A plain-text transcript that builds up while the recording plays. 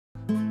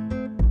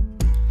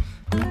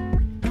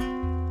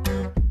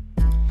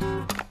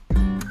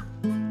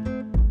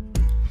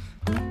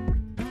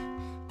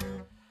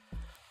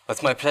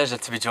It's my pleasure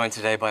to be joined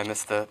today by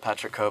Mr.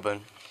 Patrick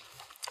Cockburn,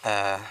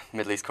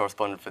 Middle East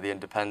correspondent for The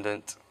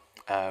Independent,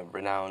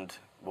 renowned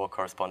war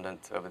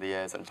correspondent over the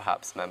years, and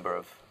perhaps member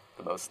of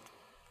the most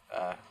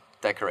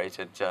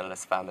decorated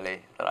journalist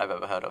family that I've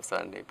ever heard of,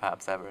 certainly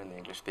perhaps ever in the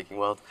English-speaking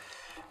world.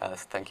 So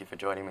thank you for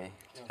joining me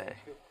today.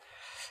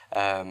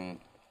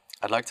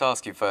 I'd like to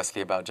ask you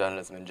firstly about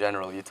journalism in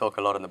general. You talk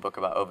a lot in the book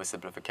about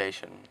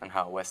oversimplification and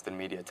how Western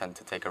media tend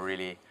to take a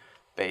really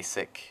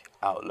basic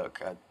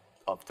outlook at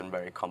often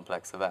very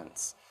complex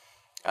events.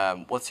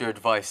 What's your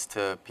advice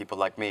to people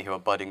like me who are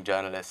budding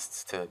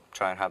journalists to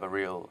try and have a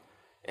real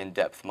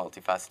in-depth,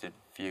 multifaceted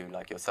view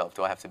like yourself?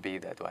 Do I have to be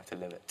there? Do I have to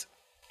live it?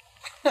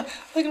 I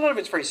think a lot of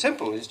it's very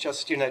simple. It's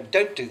just,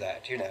 don't do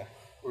that,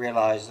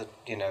 Realize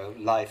that,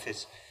 life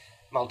is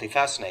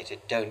multifaceted.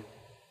 Don't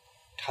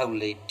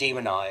totally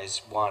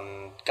demonize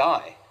one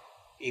guy,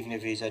 even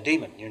if he's a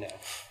demon,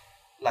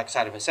 Like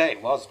Saddam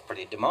Hussein was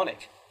pretty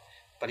demonic,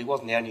 but he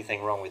wasn't the only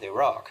thing wrong with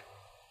Iraq,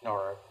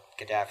 nor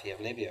Gaddafi of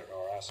Libya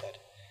or Assad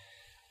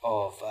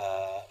of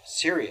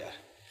Syria.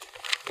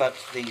 But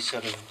the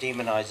sort of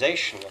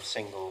demonization of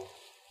single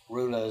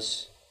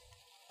rulers,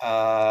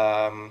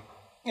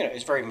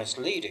 is very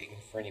misleading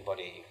for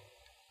anybody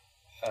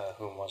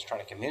whom one's trying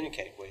to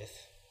communicate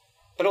with.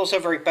 But also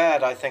very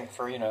bad, I think,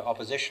 for,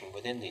 opposition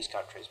within these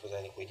countries, because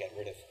I think we get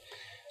rid of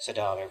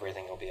Saddam,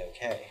 everything will be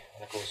okay.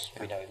 And of course,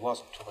 we know it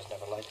wasn't. It was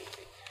never likely to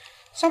be.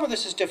 Some of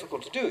this is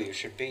difficult to do. You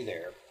should be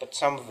there. But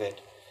some of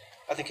it,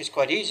 I think, is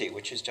quite easy,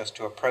 which is just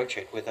to approach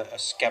it with a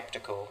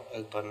skeptical,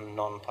 open,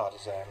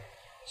 non-partisan,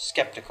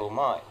 skeptical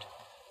mind.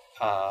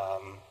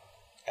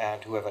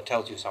 And whoever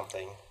tells you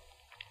something,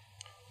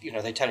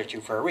 they tell it to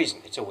you for a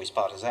reason. It's always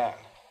partisan.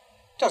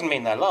 Doesn't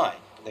mean they're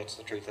lying, but that's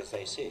the truth as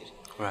they see it.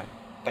 Right.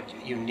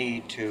 But you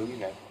need to,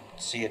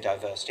 see a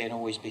diversity and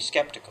always be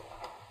skeptical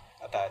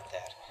about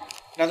that.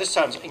 Now, this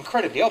sounds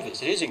incredibly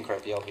obvious. It is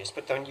incredibly obvious,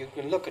 but then you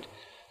can look at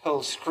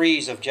whole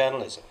screes of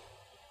journalism,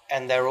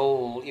 and they're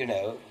all,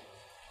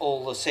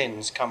 all the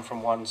sins come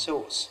from one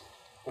source.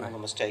 All the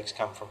mistakes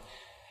come from...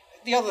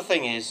 The other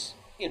thing is,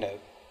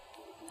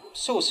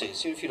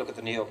 sources. If you look at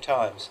the New York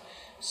Times,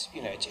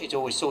 it's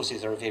always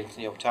sources are revealed to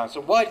the New York Times.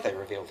 So why do they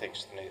reveal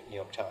things to the New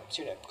York Times?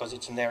 Because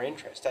it's in their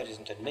interest. That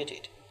isn't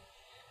admitted.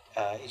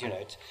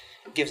 It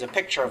gives a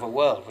picture of a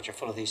world which are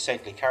full of these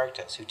saintly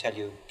characters who tell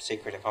you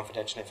secret or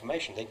confidential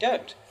information. They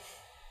don't.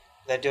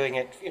 They're doing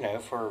it,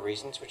 for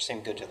reasons which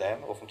seem good to them,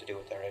 often to do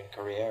with their own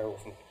career,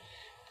 often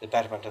the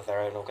betterment of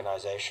their own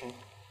organisation.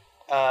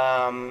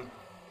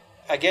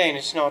 Again,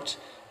 it's not...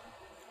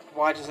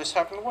 Why does this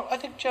happen? Well, I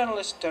think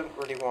journalists don't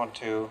really want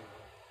to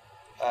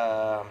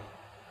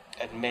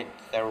admit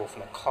they're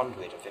often a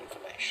conduit of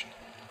information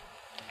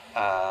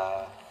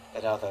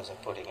that others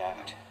are putting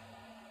out.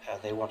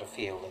 They want to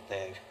feel that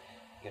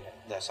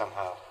they're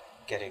somehow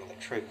getting the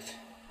truth.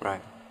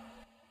 Right.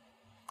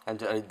 And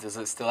does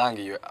it still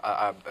anger you?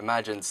 I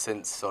imagine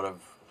since sort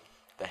of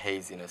the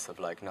haziness of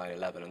like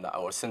 9/11 and that,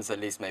 or since at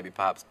least maybe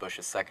perhaps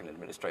Bush's second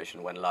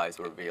administration when lies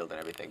were revealed and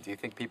everything, do you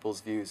think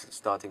people's views are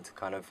starting to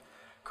kind of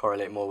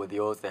correlate more with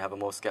yours? They have a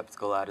more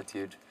skeptical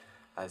attitude,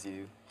 as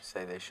you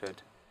say they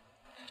should?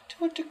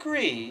 To a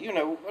degree, and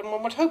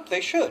one would hope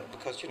they should,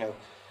 because,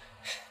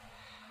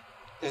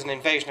 there's an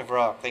invasion of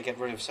Iraq, they get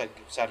rid of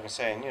Saddam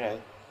Hussein,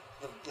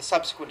 the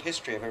subsequent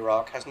history of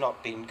Iraq has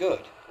not been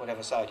good,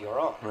 whatever side you're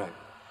on.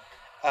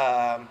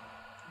 Right.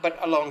 But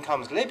along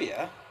comes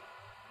Libya,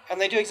 and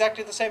they do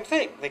exactly the same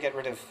thing. They get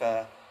rid of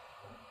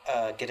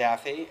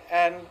Gaddafi,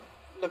 and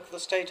look at the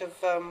state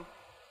of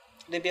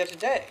Libya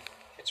today.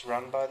 It's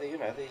run by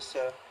these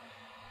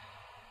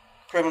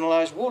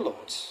criminalized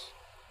warlords.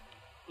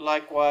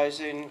 Likewise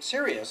in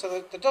Syria. So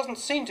there doesn't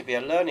seem to be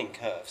a learning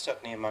curve,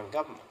 certainly among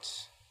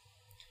governments.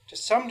 To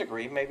some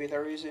degree, maybe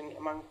there is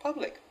among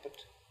public,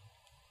 but,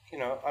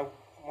 I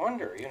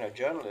wonder,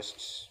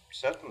 journalists,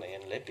 certainly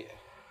in Libya,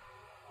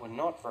 were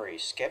not very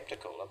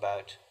skeptical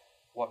about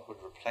what would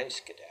replace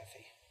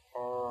Gaddafi,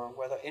 or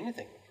whether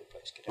anything would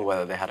replace Gaddafi. Or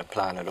whether they had a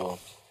plan at all.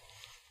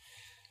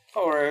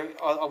 Or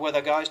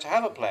whether guys to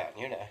have a plan,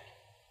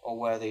 or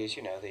were these,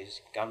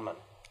 these gunmen,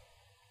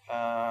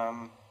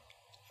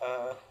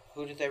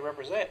 who did they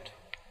represent?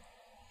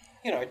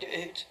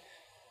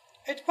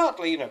 It's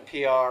partly,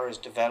 PR has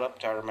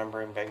developed. I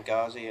remember in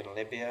Benghazi in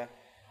Libya,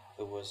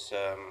 there was,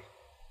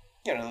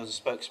 there was a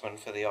spokesman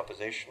for the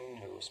opposition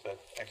who spoke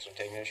excellent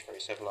English, very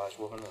civilized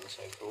woman, and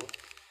so forth.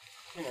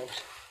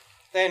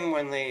 Then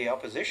when the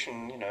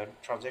opposition,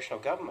 transitional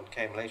government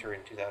came later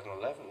in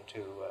 2011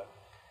 to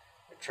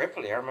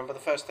Tripoli, I remember the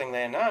first thing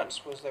they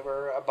announced was they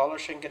were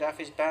abolishing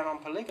Gaddafi's ban on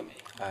polygamy.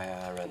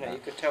 I read that. You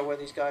could tell where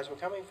these guys were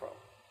coming from.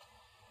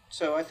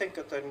 So I think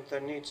that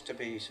there needs to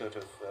be sort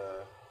of...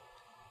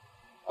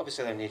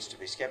 obviously there needs to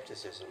be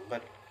skepticism,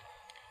 but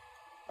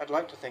I'd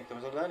like to think there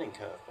was a learning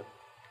curve, but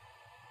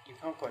you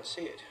can't quite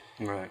see it.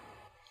 Right.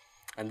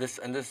 And this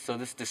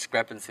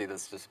discrepancy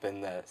that's just been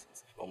there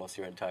almost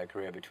your entire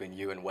career between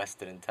you and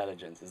Western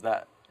intelligence, is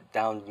that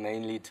down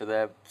mainly to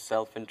their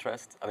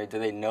self-interest? I mean, do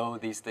they know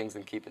these things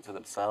and keep it to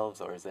themselves,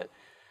 or is it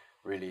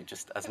really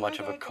just as much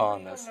of a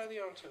con as... I don't know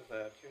the answer to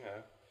that,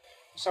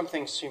 some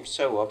things seem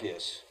so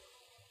obvious,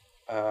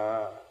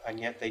 and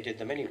yet they did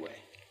them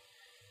anyway.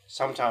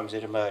 Sometimes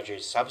it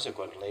emerges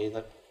subsequently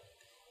that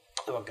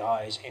there were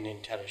guys in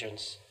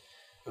intelligence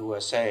who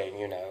were saying,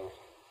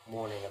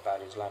 warning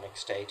about Islamic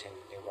State in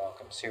Iraq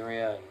and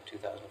Syria in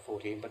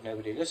 2014, but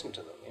nobody listened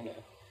to them,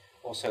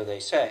 or so they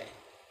say.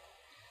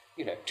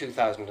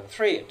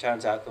 2003, it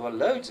turns out there were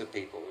loads of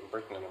people in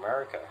Britain and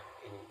America,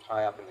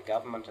 high up in the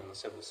government and the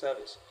civil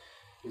service,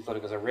 who thought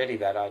it was a really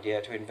bad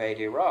idea to invade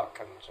Iraq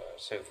and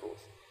so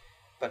forth.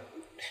 But,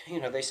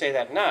 they say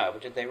that now,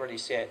 but did they really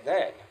say it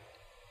then?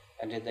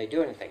 And did they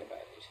do anything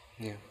about it?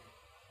 Yeah.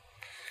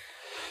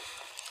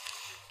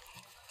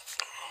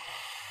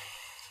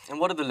 And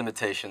what are the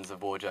limitations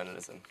of war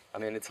journalism? I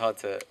mean, it's hard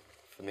for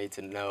me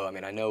to know. I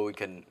mean, I know we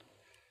can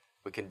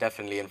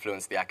definitely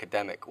influence the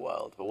academic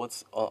world, but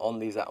what's on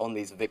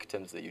these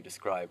victims that you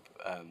describe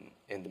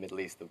in the Middle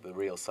East, the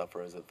real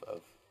sufferers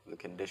of the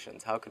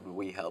conditions? How could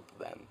we help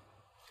them?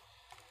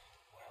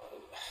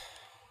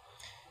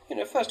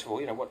 First of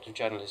all, what do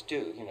journalists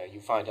do?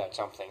 You find out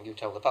something, you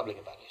tell the public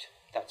about it.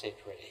 That's it,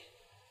 really.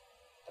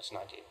 That's 95%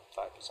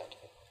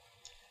 of it.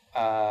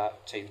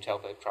 So you try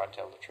and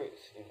tell the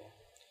truth.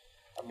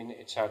 I mean,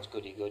 it sounds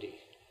goody-goody,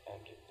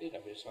 and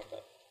but it's not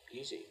that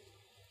easy.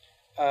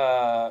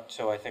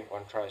 So I think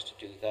one tries to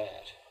do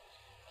that,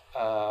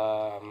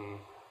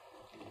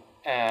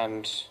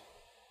 and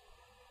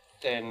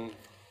then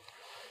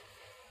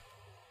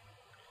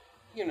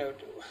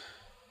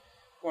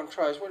one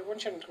tries. One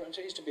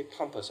used to be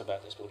pompous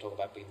about this. We'll talk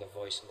about being the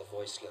voice of the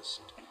voiceless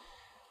and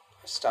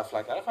stuff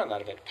like that. I find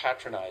that a bit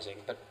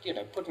patronizing, but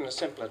put in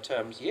simpler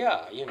terms,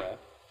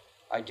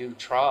 I do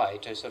try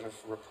to sort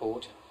of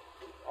report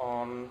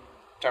on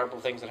terrible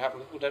things that happen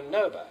that people don't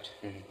know about.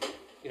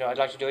 Mm-hmm. I'd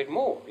like to do it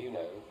more.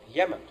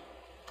 Yemen.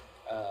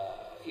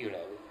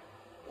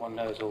 One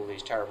knows all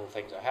these terrible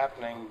things are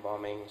happening,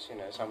 bombings.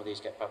 Some of these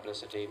get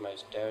publicity,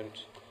 most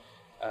don't.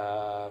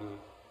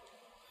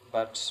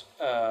 But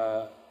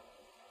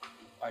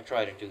I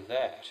try to do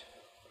that,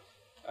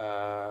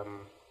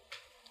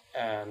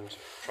 and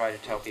try to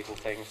tell people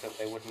things that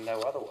they wouldn't know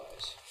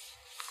otherwise.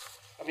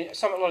 I mean,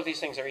 a lot of these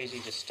things are easy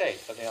to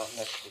state, but they aren't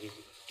necessarily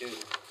easy to do.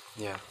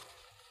 Yeah.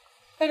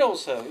 And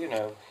also,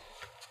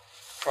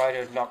 try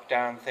to knock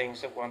down things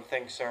that one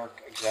thinks are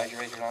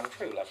exaggerated and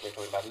untrue, like we're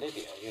talking about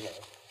Libya,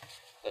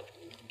 that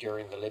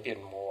during the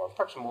Libyan War,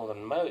 perhaps more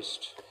than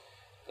most,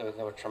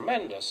 there were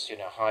tremendous,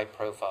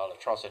 high-profile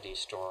atrocity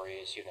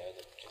stories,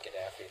 that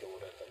Gaddafi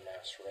ordered the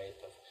mass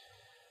rape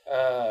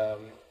of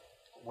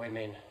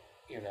women,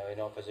 in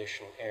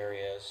opposition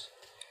areas,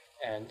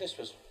 and this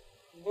was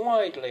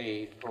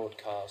widely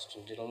broadcast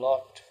and did a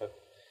lot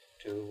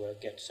to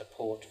get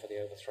support for the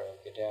overthrow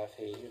of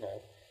Gaddafi,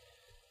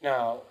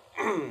 Now,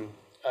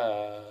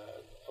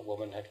 a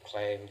woman had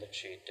claimed that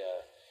she'd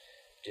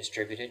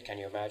distributed, can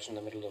you imagine,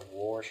 in the middle of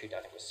war, I think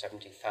it was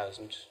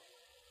 70,000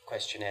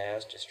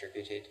 questionnaires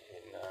distributed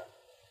in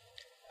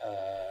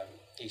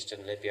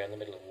eastern Libya in the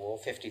middle of war.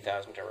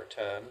 50,000 are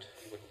returned.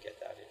 You wouldn't get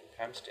that in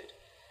Hampstead.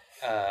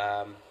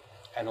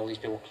 And all these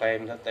people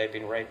claim that they've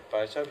been raped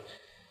by... So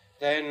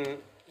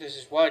then this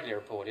is widely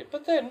reported,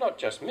 but then not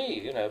just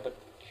me, but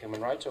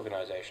human rights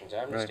organizations,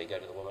 Amnesty, go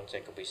to the woman and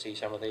say, could we see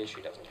some of these?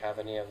 She doesn't have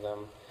any of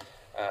them.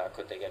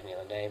 Could they get any of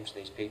the names of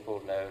these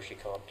people? No, she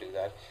can't do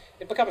that.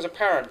 It becomes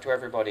apparent to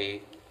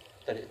everybody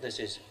that this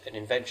is an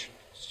invention.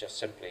 It's just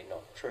simply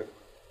not true.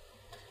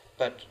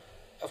 But,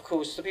 of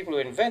course, the people who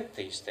invent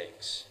these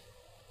things,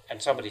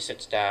 and somebody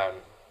sits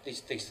down,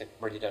 these things that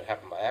really don't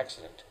happen by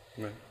accident,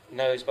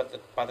 knows,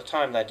 but by the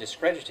time they're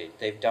discredited,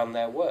 they've done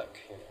their work,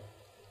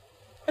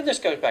 And this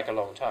goes back a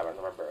long time. I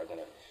remember,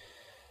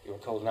 you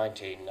recall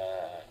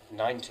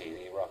 1990,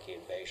 the Iraqi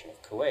invasion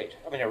of Kuwait.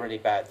 I mean, a really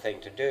bad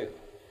thing to do.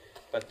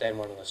 But then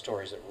one of the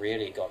stories that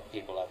really got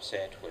people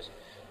upset was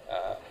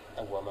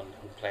a woman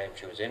who claimed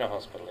she was in a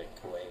hospital in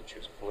Kuwait. She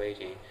was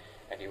Kuwaiti,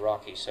 and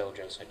Iraqi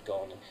soldiers had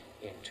gone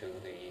into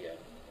the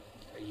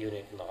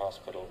unit in the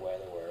hospital where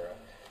there were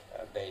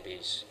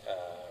babies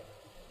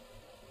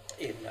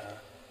in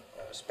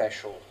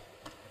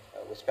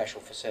with special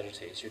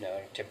facilities,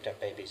 and tipped up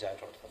babies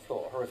out onto the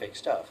floor. Horrific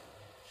stuff.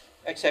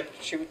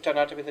 Except she would turn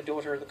out to be the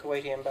daughter of the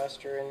Kuwaiti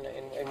ambassador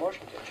in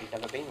Washington. She'd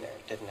never been there.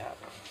 It didn't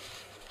happen.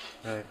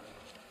 Right.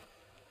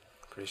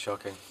 Pretty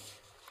shocking.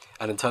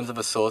 And in terms of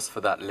a source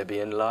for that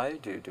Libyan lie,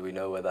 do we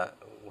know where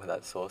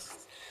that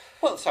source?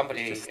 Well,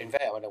 somebody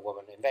a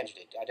woman invented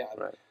it.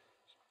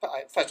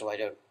 First of all, I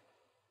don't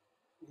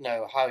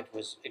know how it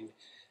was.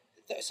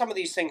 Some of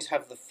these things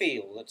have the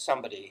feel that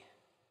somebody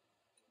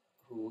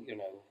who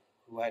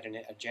had an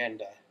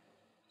agenda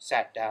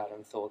sat down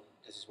and thought,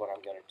 this is what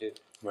I'm going to do.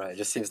 Right. It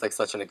just seems like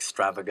such an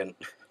extravagant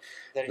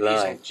that it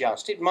lie. Isn't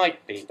just. It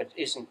might be, but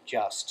isn't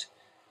just.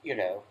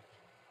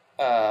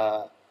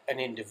 An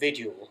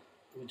individual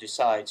who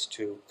decides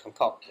to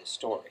concoct this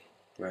story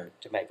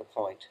to make a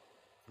point.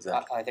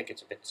 Exactly. I think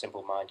it's a bit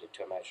simple-minded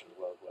to imagine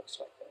the world works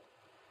like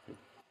that.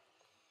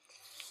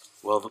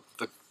 Well,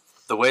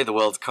 the way the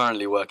world's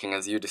currently working,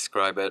 as you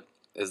describe it,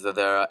 is that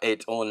there are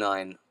 8 or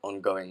 9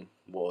 ongoing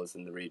wars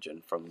in the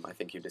region from, I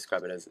think you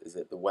describe it as, is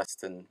it the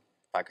western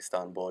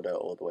Pakistan border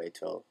all the way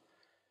till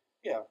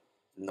Yeah.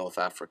 North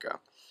Africa.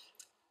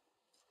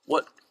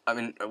 What, I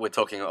mean, we're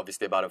talking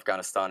obviously about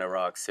Afghanistan,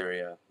 Iraq,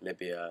 Syria,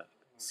 Libya,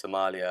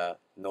 Somalia,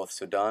 North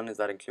Sudan. Is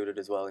that included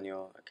as well in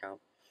your account?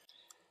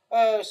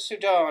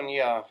 Sudan,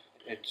 yeah.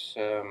 It's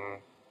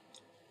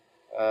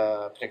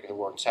particularly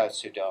war in South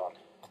Sudan.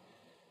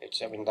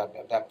 It's, I mean,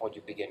 at that point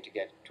you begin to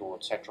get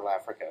towards Central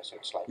Africa, so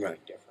it's slightly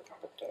Right. different.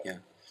 But, Yeah.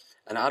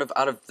 And out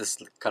of this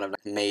kind of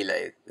like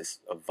melee, this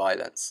of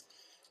violence,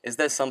 is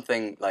there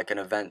something like an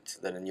event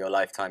that in your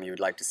lifetime you would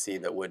like to see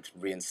that would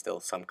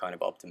reinstill some kind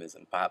of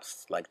optimism?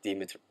 Perhaps like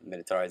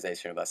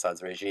demilitarization of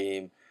Assad's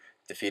regime,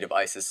 defeat of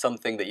ISIS,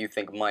 something that you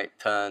think might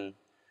turn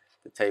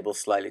the table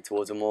slightly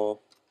towards a more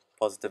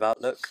positive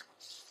outlook?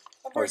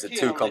 I'm Or very is it keen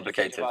too on the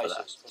defeat complicated of for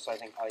ISIS, that? because I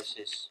think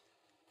ISIS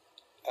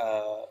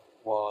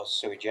was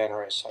sui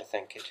generis. I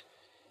think it,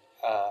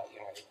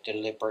 it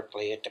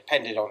deliberately, it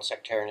depended on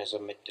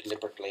sectarianism. It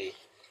deliberately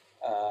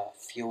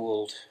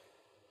fueled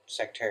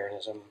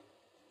sectarianism.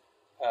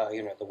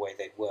 The way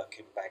they'd work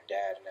in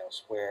Baghdad and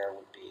elsewhere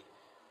would be,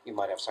 you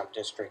might have some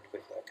district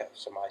with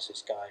some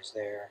ISIS guys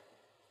there.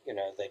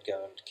 They'd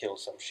go and kill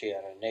some Shia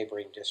in a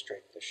neighboring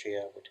district. The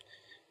Shia would,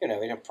 in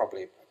a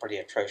probably pretty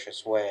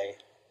atrocious way,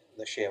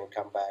 the Shia would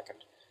come back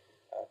and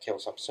kill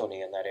some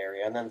Sunni in that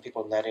area, and then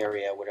people in that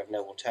area would have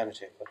no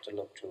alternative but to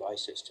look to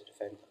ISIS to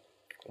defend them.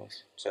 Of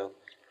course. So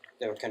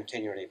they were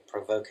continually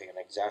provoking and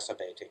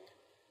exacerbating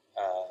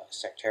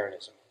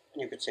sectarianism.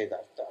 And you could say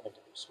that on a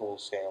small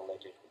scale they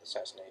did with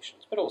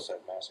assassinations, but also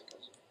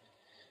massacres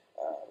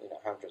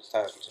of hundreds,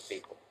 thousands of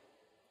people.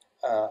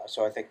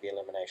 So I think the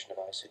elimination of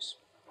ISIS is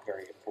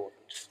very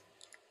important.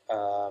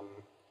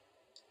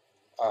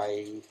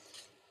 I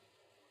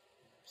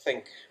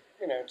think,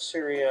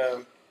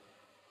 Syria,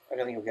 I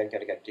don't think we're going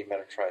to get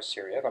demilitarized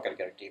Syria. I'm not going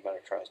to get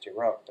demilitarized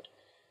Iraq, but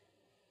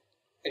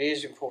it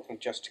is important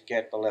just to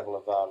get the level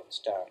of violence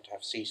down, to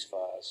have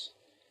ceasefires.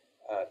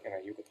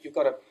 You've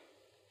got to.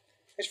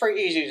 It's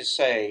very easy to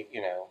say,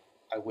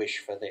 I wish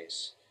for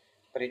this,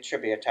 but it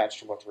should be attached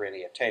to what's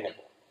really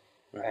attainable.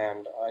 Right.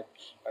 And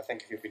I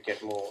think if you could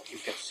get more, you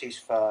get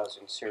ceasefires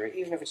in Syria,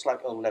 even if it's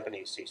like old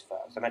Lebanese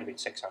ceasefires. There might have been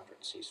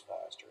 600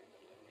 ceasefires during the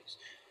Lebanese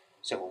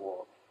civil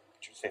war,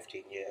 which was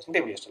 15 years, and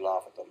people used to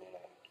laugh at them, and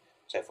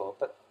so forth.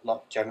 But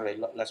generally,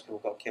 less people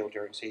got killed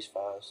during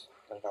ceasefires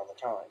than at other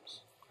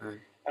times. Right.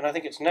 And I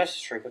think it's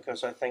necessary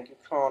because I think you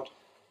can't,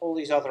 all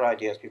these other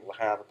ideas people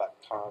have about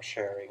power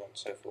sharing and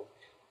so forth,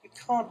 you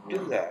can't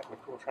do that when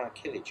people are trying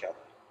to kill each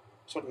other.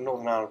 It's what in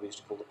Northern Ireland we used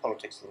to call the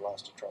politics of the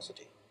last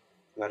atrocity.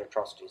 You had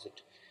atrocities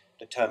that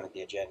determined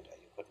the agenda.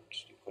 You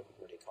couldn't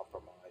really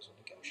compromise or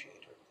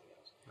negotiate or anything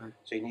else. Right.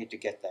 So you need to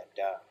get that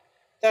down.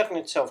 That in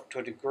itself, to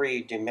a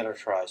degree,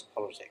 demilitarized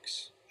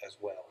politics as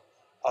well.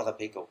 Other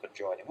people could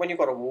join in. When you've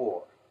got a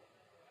war,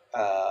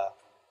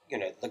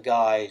 the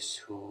guys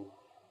who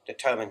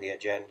determine the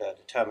agenda,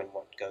 determine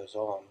what goes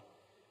on,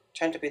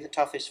 tend to be the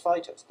toughest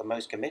fighters, the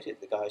most committed,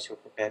 the guys who are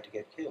prepared to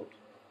get killed.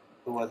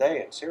 Who are they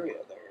in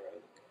Syria? They're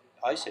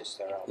ISIS,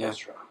 they're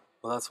al-Nusra. Yeah.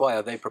 Well, that's why.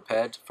 Are they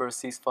prepared for a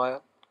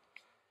ceasefire?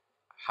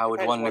 How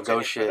would one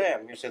negotiate? For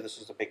them. You say this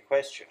is a big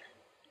question.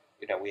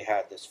 We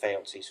had this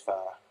failed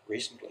ceasefire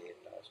recently in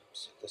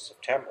this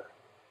September.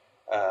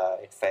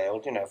 It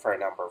failed, for a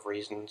number of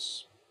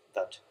reasons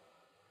that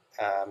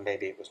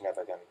maybe it was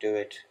never going to do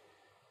it.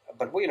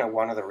 But,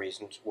 one of the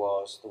reasons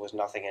was there was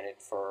nothing in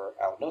it for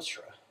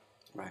al-Nusra.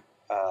 Right.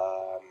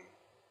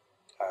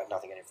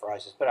 Nothing in it for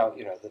ISIS, but,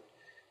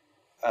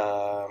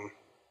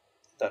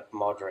 that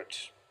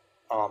moderate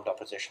armed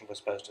opposition was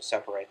supposed to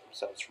separate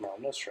themselves from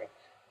al-Nusra.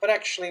 But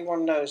actually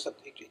one knows that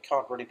it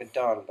can't really be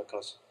done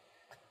because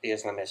the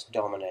Islamists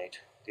dominate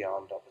the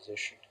armed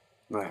opposition.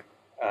 Right.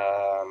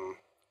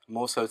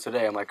 More so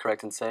today, am I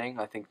correct in saying?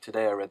 I think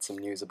today I read some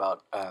news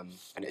about an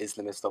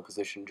Islamist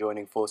opposition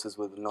joining forces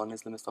with the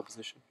non-Islamist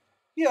opposition.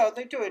 Yeah,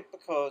 they do it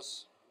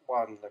because,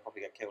 one, they'd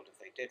probably get killed if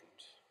they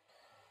didn't.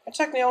 And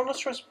secondly,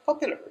 al-Nusra is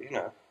popular,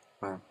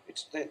 Right.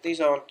 These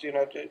aren't,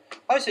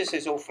 ISIS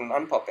is often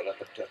unpopular,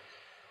 but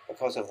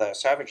because of their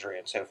savagery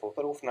and so forth.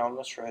 But often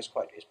al-Nusra is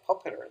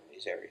popular in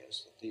these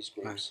areas. These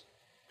groups,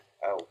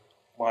 right.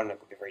 One, it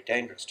would be very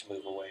dangerous to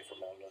move away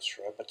from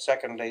al-Nusra. But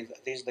secondly,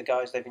 these are the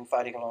guys they've been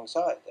fighting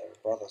alongside. They're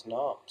brothers in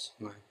arms.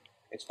 Right.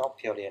 It's not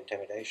purely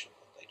intimidation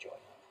that they join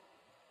up.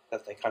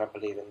 That they kind of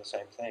believe in the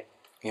same thing.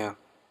 Yeah.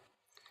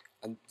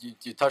 And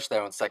you touched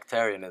there on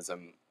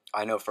sectarianism.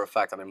 I know for a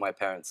fact. My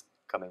parents,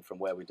 coming from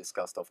where we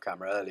discussed off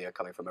camera earlier,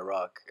 coming from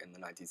Iraq in the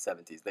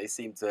 1970s, they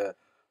seem to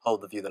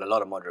hold the view that a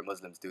lot of moderate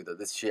Muslims do, that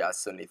this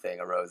Shia-Sunni thing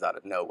arose out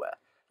of nowhere,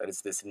 that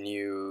it's this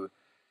new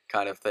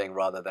kind of thing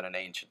rather than an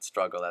ancient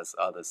struggle as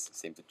others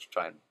seem to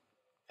try and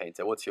paint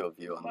it. What's your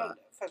view on that?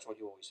 First of all,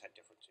 you always had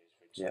differences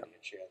between Sunni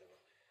and Shia. They were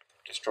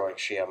destroying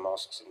Shia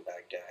mosques in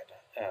Baghdad,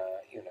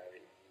 in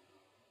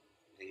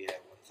the year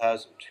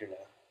 1000, in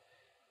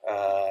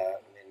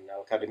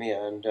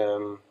Al-Qadimiyya, and,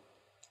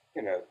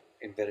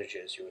 in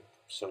villages, you had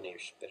Sunni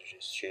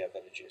villages, Shia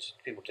villages.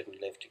 People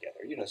didn't live together,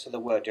 so there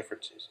were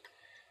differences.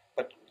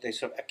 But the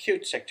sort of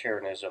acute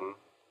sectarianism,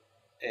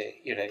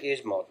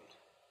 is modern.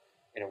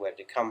 Where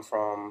did it come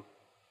from?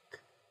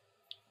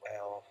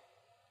 Well,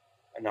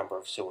 a number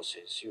of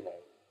sources.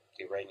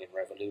 The Iranian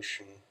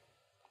Revolution.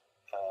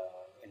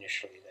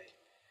 Initially,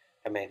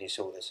 they mainly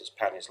saw this as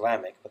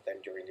pan-Islamic, but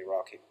then during the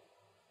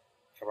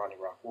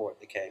Iran-Iraq War, it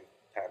became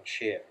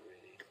pan-Shia,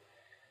 really.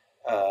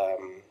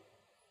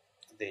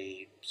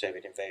 The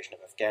Soviet invasion of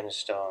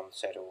Afghanistan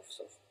set off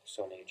sort of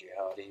Sunni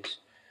jihadis.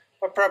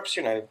 But perhaps,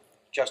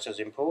 just as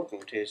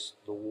important is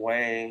the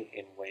way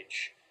in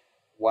which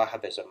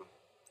Wahhabism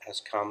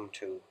has come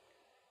to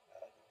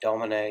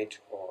dominate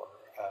or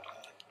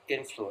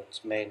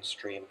influence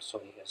mainstream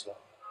Sunni Islam.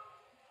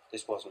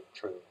 This wasn't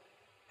true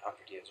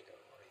 100 years ago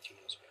or 80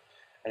 years ago.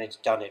 And it's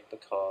done it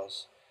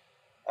because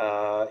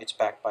it's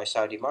backed by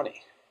Saudi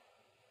money.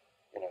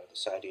 The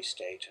Saudi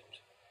state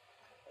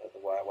and the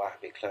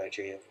Wahhabi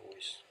clergy have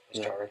always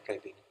historically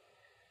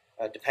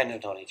been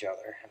dependent on each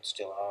other and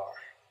still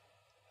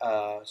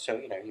are. So,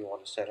 you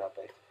want to set up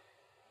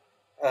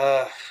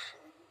a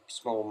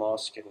small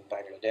mosque in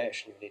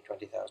Bangladesh and you need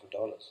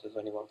 $20,000. There's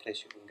only one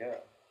place you can go.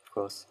 Of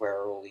course. Where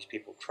are all these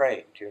people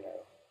trained,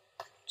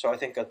 So I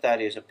think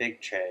that is a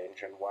big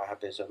change, and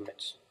Wahhabism,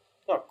 it's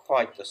not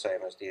quite the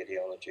same as the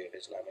ideology of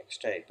Islamic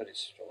State, but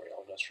it's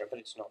al-Nusra, but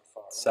it's not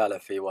far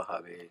Salafi,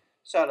 Wahhabi.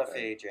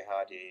 Salafi,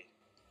 jihadi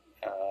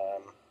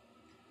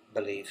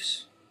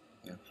beliefs.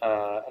 Yeah.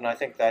 And I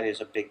think that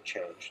is a big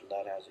change, and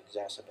that has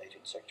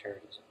exacerbated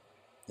sectarianism.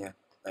 Yeah.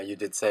 You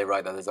did say,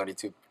 right, that there's only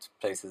two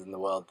places in the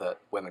world that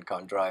women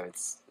can't drive.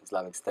 It's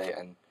Islamic State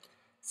and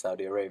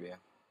Saudi Arabia.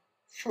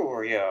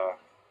 Sure, yeah.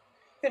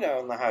 In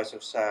the House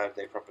of Saud,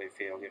 they probably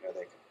feel,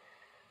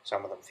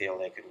 some of them feel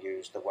they can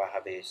use the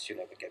Wahhabis,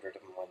 but get rid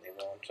of them when they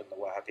want, and the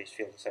Wahhabis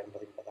feel the same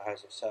thing about the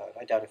House of Saud.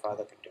 I doubt if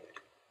either can do it.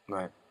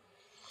 Right.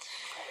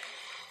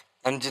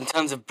 And in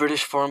terms of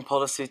British foreign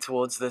policy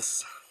towards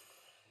this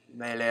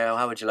melee,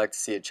 how would you like to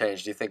see it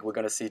change? Do you think we're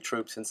going to see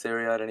troops in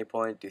Syria at any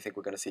point? Do you think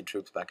we're going to see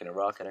troops back in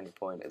Iraq at any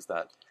point? Is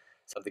that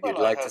something you'd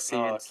like to see?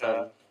 One,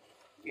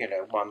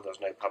 there's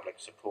no public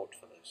support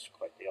for this,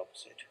 quite the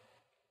opposite.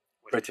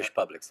 British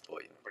public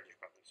support, British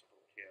public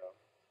support, yeah.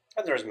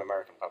 And there isn't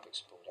American public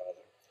support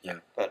either. Yeah.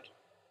 But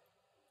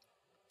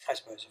I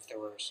suppose if there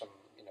were some,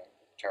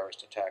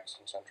 terrorist attacks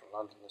in central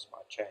London, this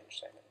might change,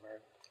 same in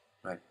America.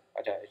 Right.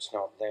 It's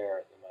not there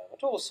at the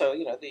moment. Also,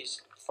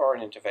 these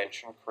foreign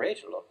intervention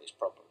create a lot of these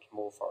problems.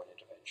 More foreign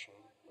intervention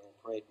will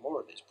create more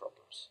of these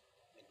problems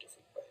in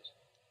different ways.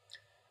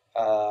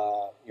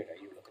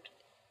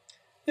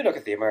 You look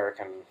at the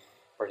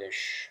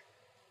American-British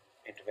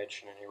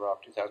intervention in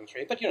Iraq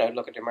 2003, but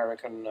look at the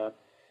American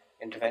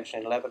intervention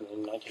in Lebanon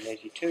in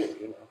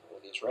 1982. Or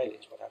the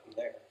Israelis, what happened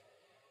there?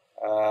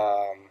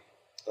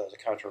 There's a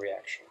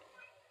counter-reaction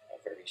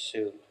very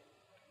soon.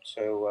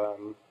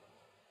 So,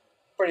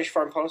 British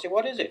foreign policy,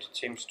 what is it? It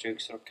seems to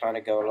sort of kind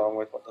of go along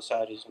with what the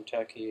Saudis and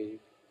Turkey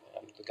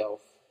and the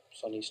Gulf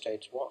Sunni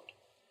states want.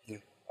 Yeah.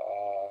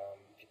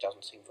 It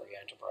doesn't seem very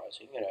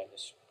enterprising.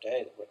 This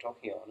day that we're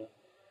talking on,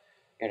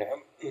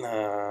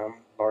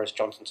 Boris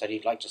Johnson said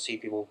he'd like to see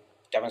people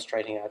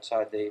demonstrating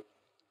outside the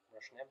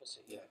Russian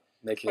embassy. Yeah,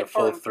 making a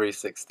full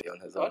 360 on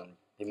his own.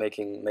 He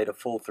made a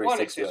full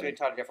 360. Well, it's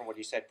entirely different what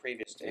he said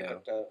previously,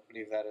 but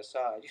leave that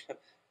aside.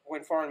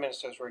 When foreign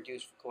ministers were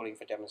accused of calling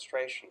for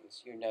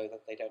demonstrations,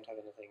 that they don't have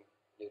anything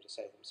new to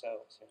say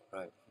themselves.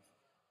 Right.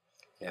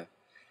 Yeah.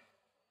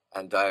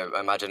 And I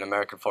imagine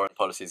American foreign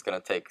policy is going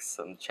to take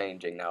some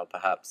changing now,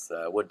 perhaps.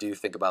 What do you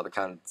think about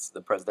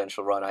the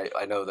presidential run?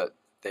 I know that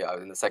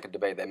in the second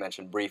debate they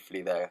mentioned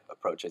briefly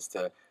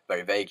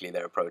very vaguely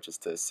their approaches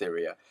to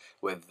Syria,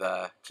 with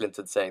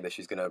Clinton saying that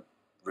she's going to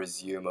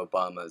resume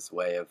Obama's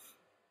way of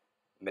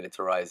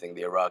militarizing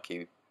the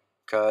Iraqi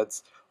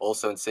Kurds,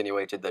 also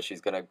insinuated that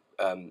she's going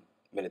to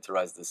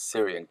militarize the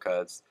Syrian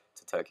Kurds,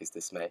 to Turkey's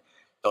dismay.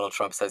 Donald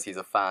Trump says he's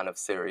a fan of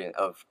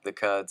the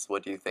Kurds.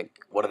 What do you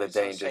think? What are the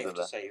dangers of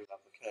that? It's safe to say you love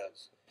the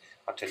Kurds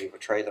until you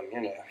betray them,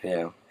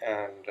 Yeah.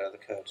 And the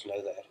Kurds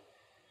know that.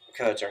 The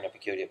Kurds are in a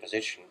peculiar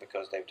position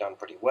because they've done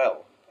pretty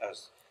well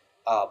as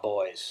our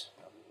boys,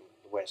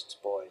 the West's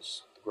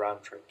boys, the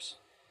ground troops,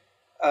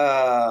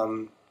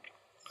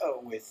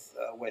 with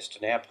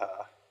Western air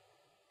power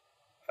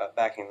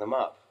backing them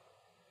up.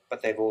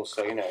 But they've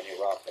also, in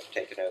Iraq, they've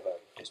taken over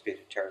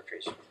disputed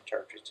territories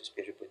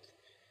disputed with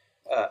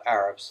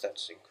Arabs.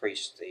 That's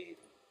increased the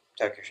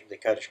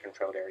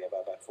Kurdish-controlled area by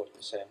about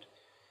 40%.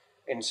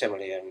 And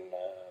similarly in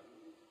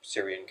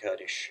Syrian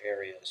Kurdish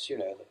areas,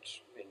 that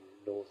in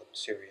northern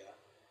Syria,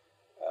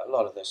 a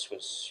lot of this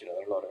was,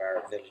 a lot of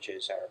Arab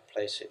villages, Arab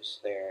places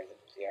there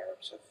that the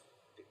Arabs have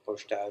been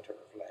pushed out or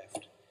have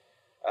left.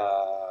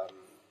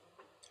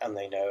 And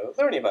they know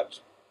there are only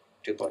about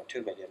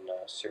 2.2 million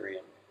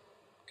Syrian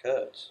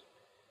Kurds.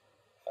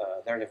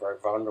 They're in a very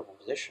vulnerable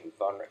position.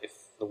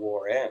 If the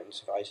war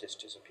ends, if ISIS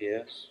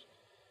disappears,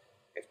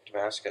 if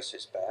Damascus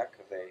is back,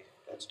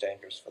 that's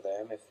dangerous for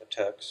them. If the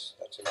Turks,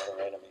 that's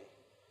another enemy.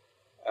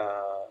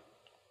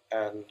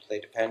 And they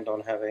depend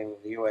on having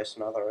the US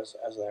and others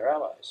as their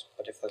allies.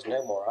 But if there's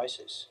no more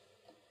ISIS,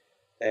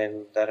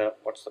 then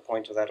what's the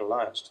point of that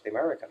alliance to the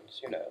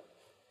Americans, you know?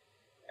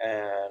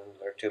 And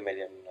there are 2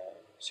 million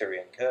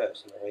Syrian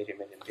Kurds, and there are 80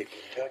 million people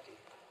in Turkey.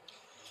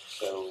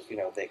 So, you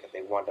know, they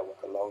wonder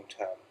what the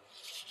long-term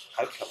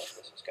outcome of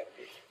this is going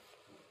to be.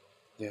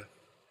 Yeah.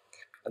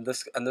 And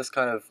this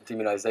kind of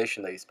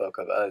demonization that you spoke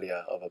of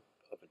earlier of a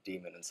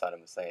demon in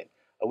Saddam Hussein,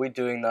 are we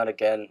doing that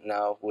again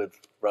now with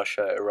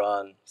Russia,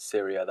 Iran,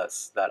 Syria?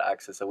 That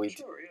axis. Are we?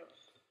 Sure, yeah.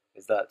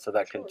 Is that so?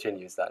 That Sure,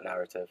 continues that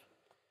narrative.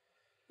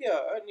 Yeah,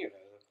 and you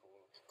know,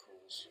 the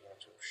calls, you know,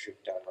 to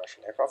shoot down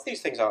Russian aircraft.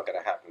 These things aren't going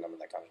to happen. I mean,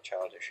 they're kind of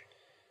childish.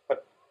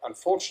 But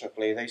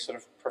unfortunately, they sort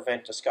of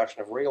prevent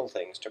discussion of real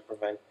things to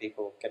prevent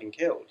people getting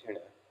killed. You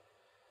know,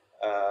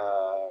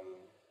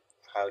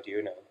 how do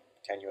you know?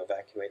 Can you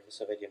evacuate the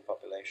civilian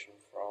population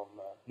from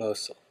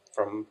Mosul?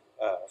 From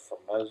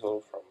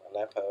Mosul, from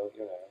Aleppo?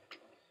 You know.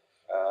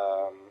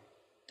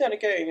 Then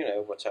again, you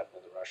know what's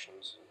happened to the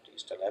Russians in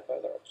East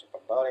Aleppo. They're obviously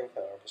bombarding.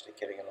 They're obviously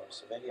killing a lot of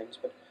civilians.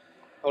 But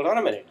hold on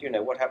a minute. You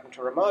know what happened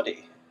to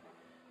Ramadi?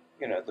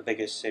 You know, the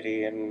biggest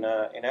city in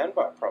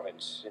Anbar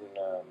province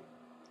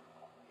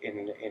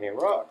in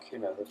Iraq. You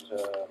know that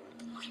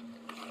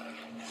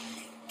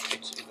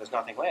there's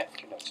nothing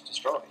left. You know, it's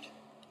destroyed.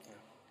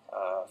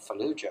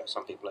 Fallujah,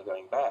 some people are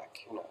going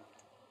back. You know,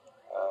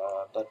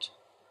 but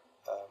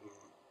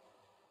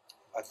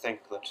I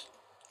think that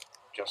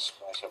just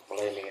by sort of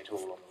blaming it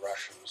all on the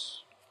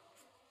Russians,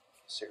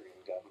 the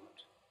Syrian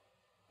government,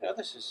 you know,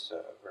 this is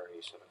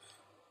very sort of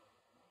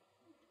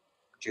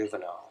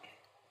juvenile.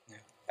 Yeah.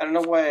 And in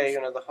a way,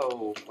 you know, the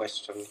whole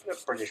Western, you know,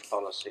 British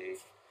policy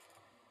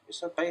is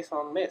sort of based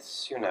on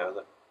myths, you know,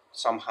 that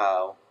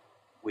somehow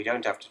we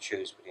don't have to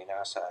choose between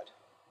Assad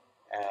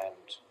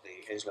and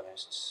the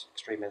Islamists,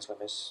 extreme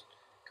Islamists,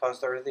 because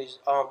there are these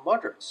armed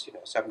moderates, you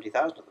know,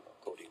 70,000 of them,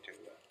 according to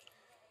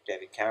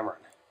David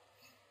Cameron.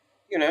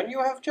 You know, and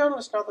you have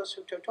journalists and others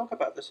who talk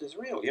about this as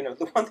real. You know,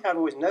 the one thing I've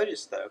always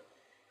noticed, though,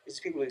 is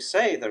people who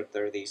say that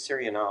there are these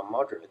Syrian armed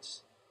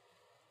moderates.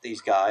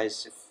 These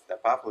guys, if they're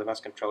powerful, they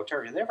must control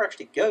territory. They never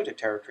actually go to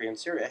territory in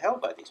Syria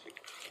held by these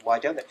people. Why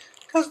don't they?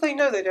 Because they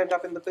know they'd end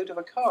up in the boot of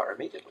a car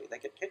immediately. They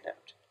get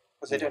kidnapped.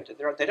 Because they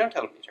don't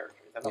hold any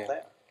territory. They're not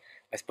there.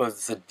 I suppose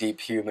it's a deep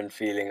human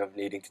feeling of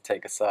needing to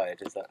take a side.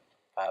 Is that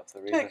perhaps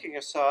the reason? Taking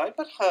a side,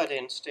 but herd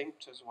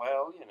instinct as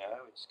well, you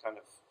know. It's kind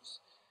of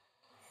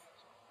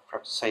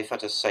perhaps safer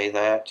to say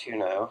that, you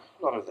know.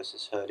 A lot of this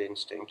is herd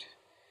instinct.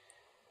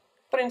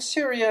 But in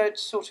Syria,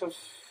 it's sort of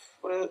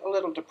a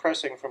little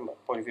depressing from the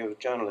point of view of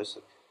journalists.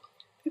 That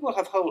people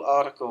have whole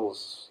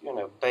articles, you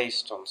know,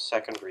 based on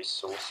secondary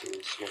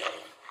sources, you know,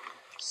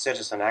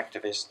 citizen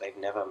activists they've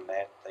never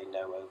met, they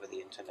know over the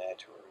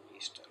internet or in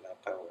East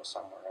Aleppo or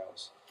somewhere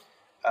else.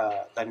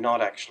 They're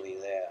not actually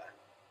there.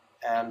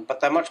 But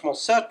they're much more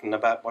certain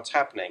about what's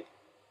happening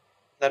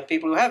than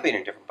people who have been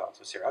in different parts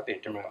of Syria. I've been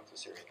in different parts of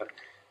Syria, but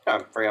you know,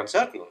 I'm very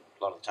uncertain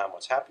a lot of the time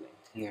what's happening.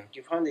 Yeah.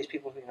 You find these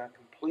people who are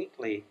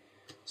completely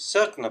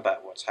certain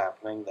about what's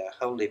happening, they're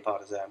wholly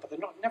partisan, but they're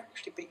never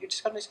actually been, you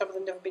suddenly discover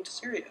they've never been to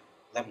Syria.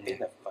 They haven't been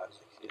there for 5 or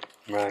 6 years.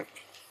 Right.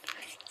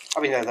 I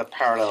mean, the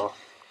parallel.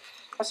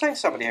 I was saying to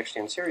somebody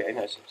actually in Syria, you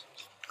know,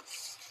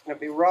 it'd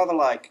be rather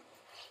like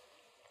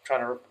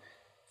trying to.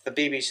 The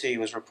BBC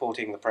was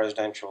reporting the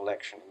presidential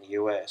election in the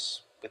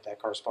US with their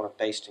correspondent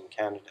based in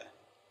Canada,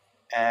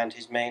 and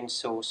his main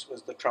source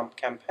was the Trump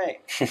campaign.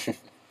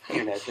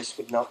 You know, this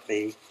would not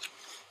be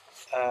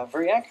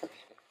very accurate.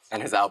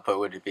 And his output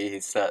would be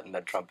he's certain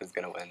that Trump is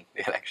going to win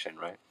the election,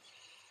 right?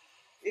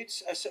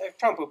 It's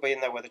Trump will be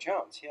in there with a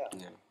chance, yeah.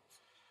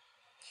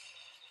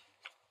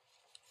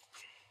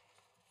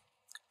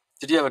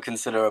 Did you ever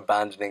consider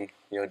abandoning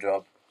your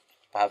job,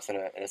 perhaps in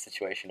a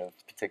situation of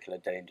particular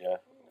danger?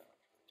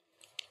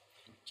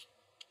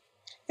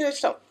 You know,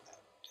 it's not.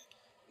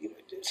 You know,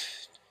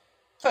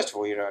 first of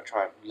all, you know, I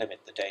try and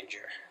limit the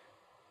danger,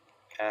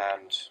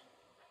 and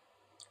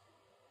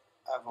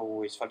I've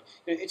always found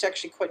it's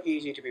actually quite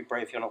easy to be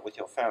brave if you're not with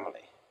your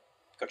family.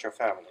 You've got your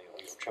family or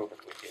your children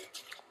with you,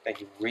 then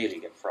you really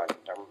get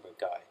frightened. I remember a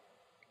guy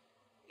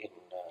in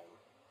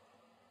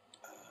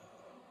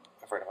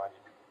a friend of mine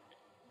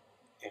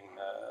in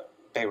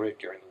Beirut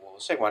during the war.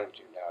 Say, why don't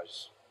you know?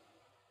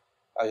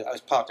 I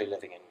was partly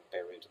living in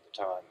Beirut at the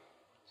time,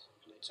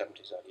 late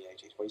 70s, early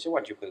 80s. Well, he said, why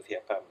don't you move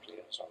here permanently?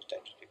 It's not as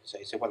dangerous, people say.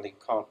 He said, one thing,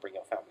 you can't bring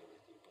your family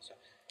with you. So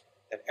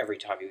that every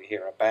time you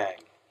hear a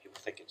bang, you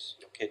think it's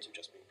your kids have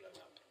just been blown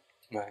up.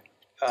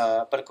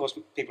 Right. But of course,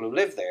 people who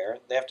live there,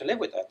 they have to live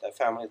with that. Their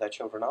family, their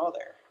children are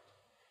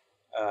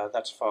there.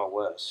 That's far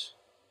worse.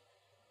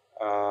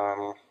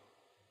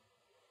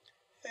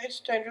 It's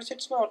dangerous.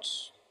 It's not.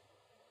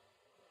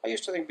 I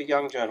used to think the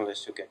young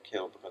journalists who get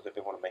killed because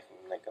they want to make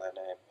their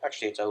name.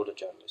 Actually, it's older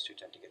journalists who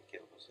tend to get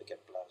killed because they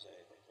get blasé.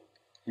 They think.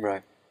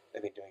 Right.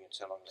 They've been doing it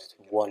so long.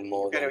 One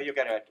more. You get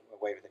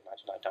away with it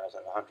 99 times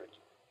out of 100,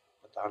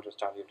 but the 100th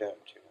time you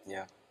don't. You know?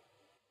 Yeah.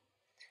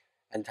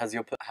 And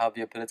how have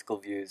your political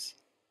views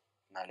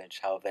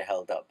managed? How have they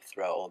held up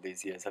throughout all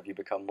these years? Have you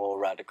become more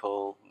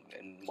radical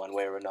in one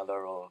way or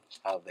another, or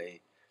how have they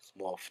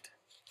morphed?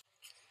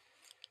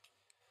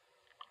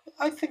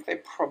 I think they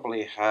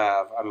probably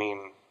have. I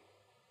mean,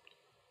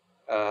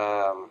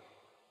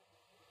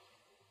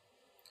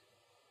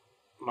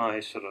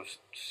 my sort of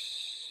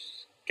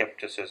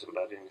skepticism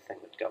about anything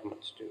that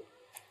governments do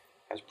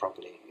has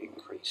probably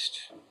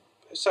increased,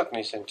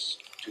 certainly since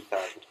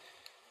 2000.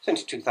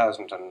 Since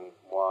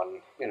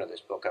 2001,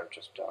 this book I've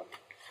just done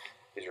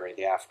is really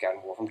the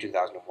Afghan War from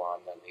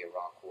 2001, then the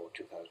Iraq War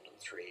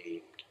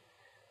 2003,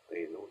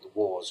 the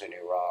wars in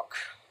Iraq,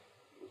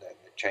 then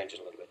it changed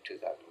a little bit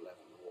 2011,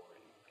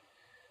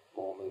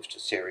 more moves to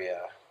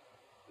Syria,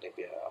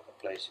 Libya, other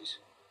places.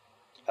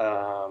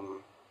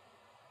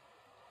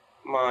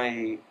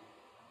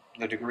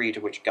 The degree to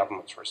which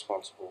governments are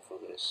responsible for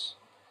this,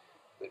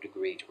 the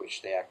degree to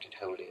which they acted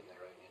wholly in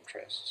their own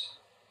interests,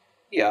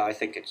 yeah, I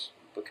think it's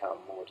become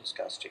more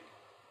disgusting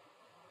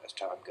as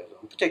time goes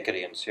on,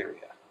 particularly in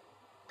Syria.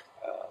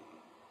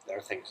 There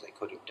are things they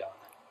could have done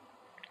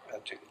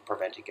to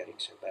prevent it getting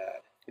so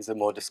bad. Is it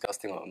more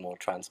disgusting or more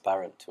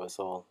transparent to us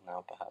all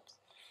now, perhaps?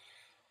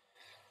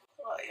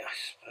 I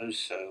suppose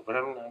so, but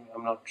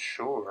I'm not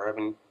sure. I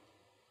mean,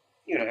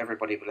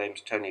 everybody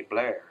blames Tony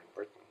Blair in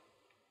Britain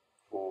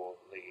for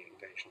the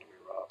invasion of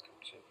Iraq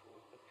and so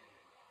forth.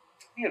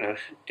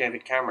 But,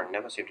 David Cameron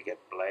never seemed to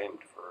get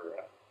blamed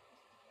for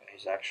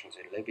his actions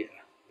in Libya,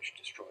 which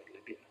destroyed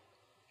Libya.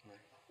 Right.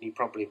 He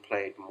probably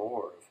played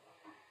more of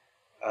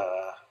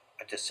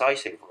a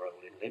decisive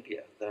role in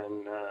Libya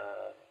than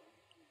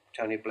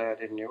Tony Blair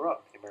did in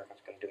Iraq. The Americans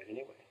were going to do it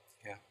anyway.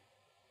 Yeah.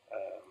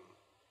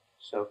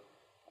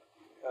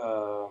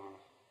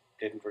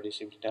 Didn't really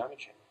seem to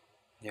damage him.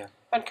 Yeah.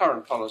 And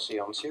current policy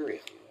on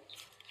Syria,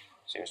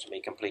 seems to me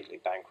completely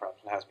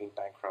bankrupt and has been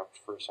bankrupt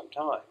for some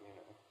time.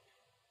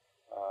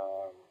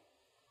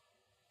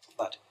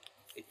 But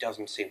it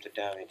doesn't seem to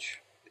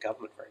damage the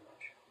government very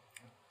much.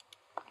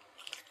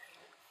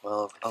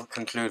 Well, I'll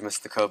conclude,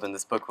 Mr. Cockburn.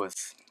 This book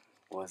was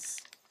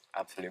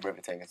absolutely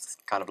riveting. It's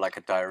kind of like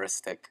a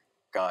diaristic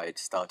guide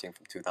starting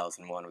from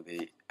 2001 with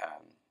the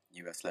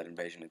US-led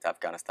invasion into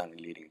Afghanistan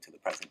and leading to the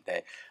present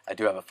day. I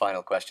do have a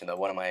final question,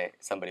 though.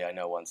 Somebody I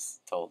know once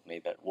told me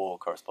that war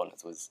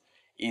correspondence was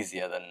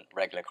easier than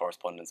regular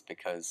correspondence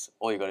because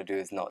all you got to do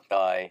is not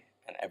die,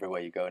 and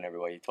everywhere you go and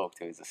everywhere you talk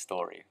to is a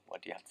story.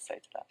 What do you have to say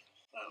to that?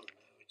 Well, no,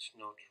 it's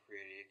not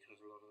really,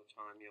 because a lot of the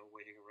time you're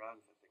waiting around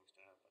for things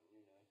to happen,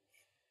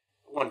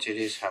 Once it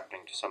is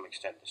happening, to some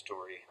extent, the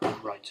story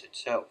writes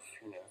itself,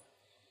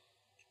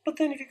 But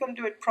then if you're going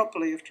to do it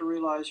properly, you have to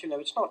realise,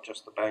 it's not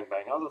just the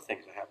bang-bang, other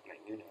things are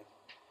happening,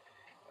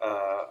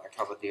 I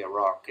covered the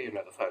Iraq, the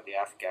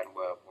Afghan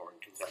War in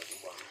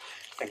 2001.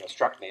 The thing that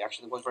struck me,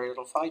 actually, there was very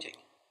little fighting.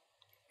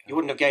 You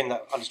wouldn't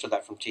have understood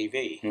that from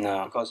TV.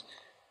 No. Because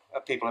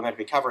people are meant to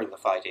be covering the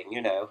fighting,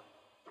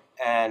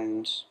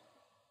 and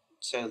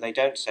so they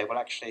don't say, well,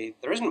 actually,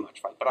 there isn't much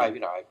fight. But I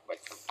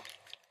went from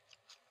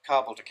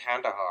Kabul to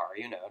Kandahar,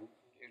 and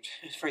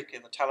it's very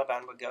clear the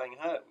Taliban were going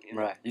home.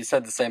 Right. You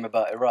said the same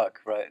about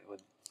Iraq, right?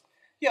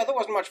 Yeah, there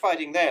wasn't much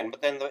fighting then,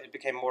 but then it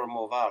became more and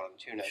more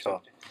violent,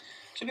 Sure.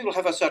 So people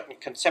have a certain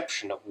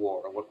conception of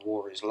war, or what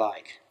war is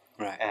like.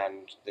 Right.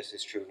 And this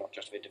is true not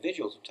just of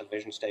individuals, of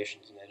television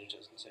stations and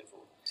editors and so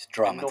forth. It's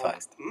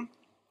dramatized.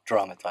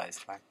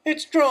 Dramatized, right?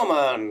 It's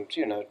drama and,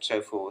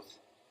 so forth.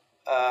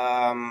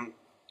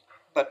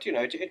 But,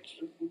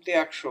 the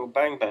actual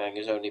bang-bang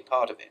is only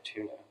part of it,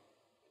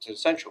 It's an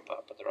essential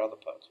part, but there are other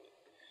parts of it.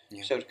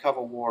 Yeah. So to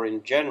cover war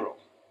in general,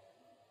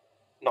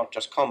 not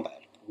just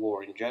combat, but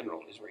war in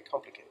general, is very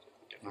complicated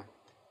and difficult.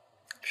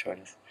 Sure it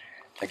is.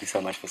 Thank you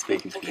so much for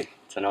speaking to me.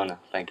 It's an honor.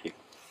 Thank you.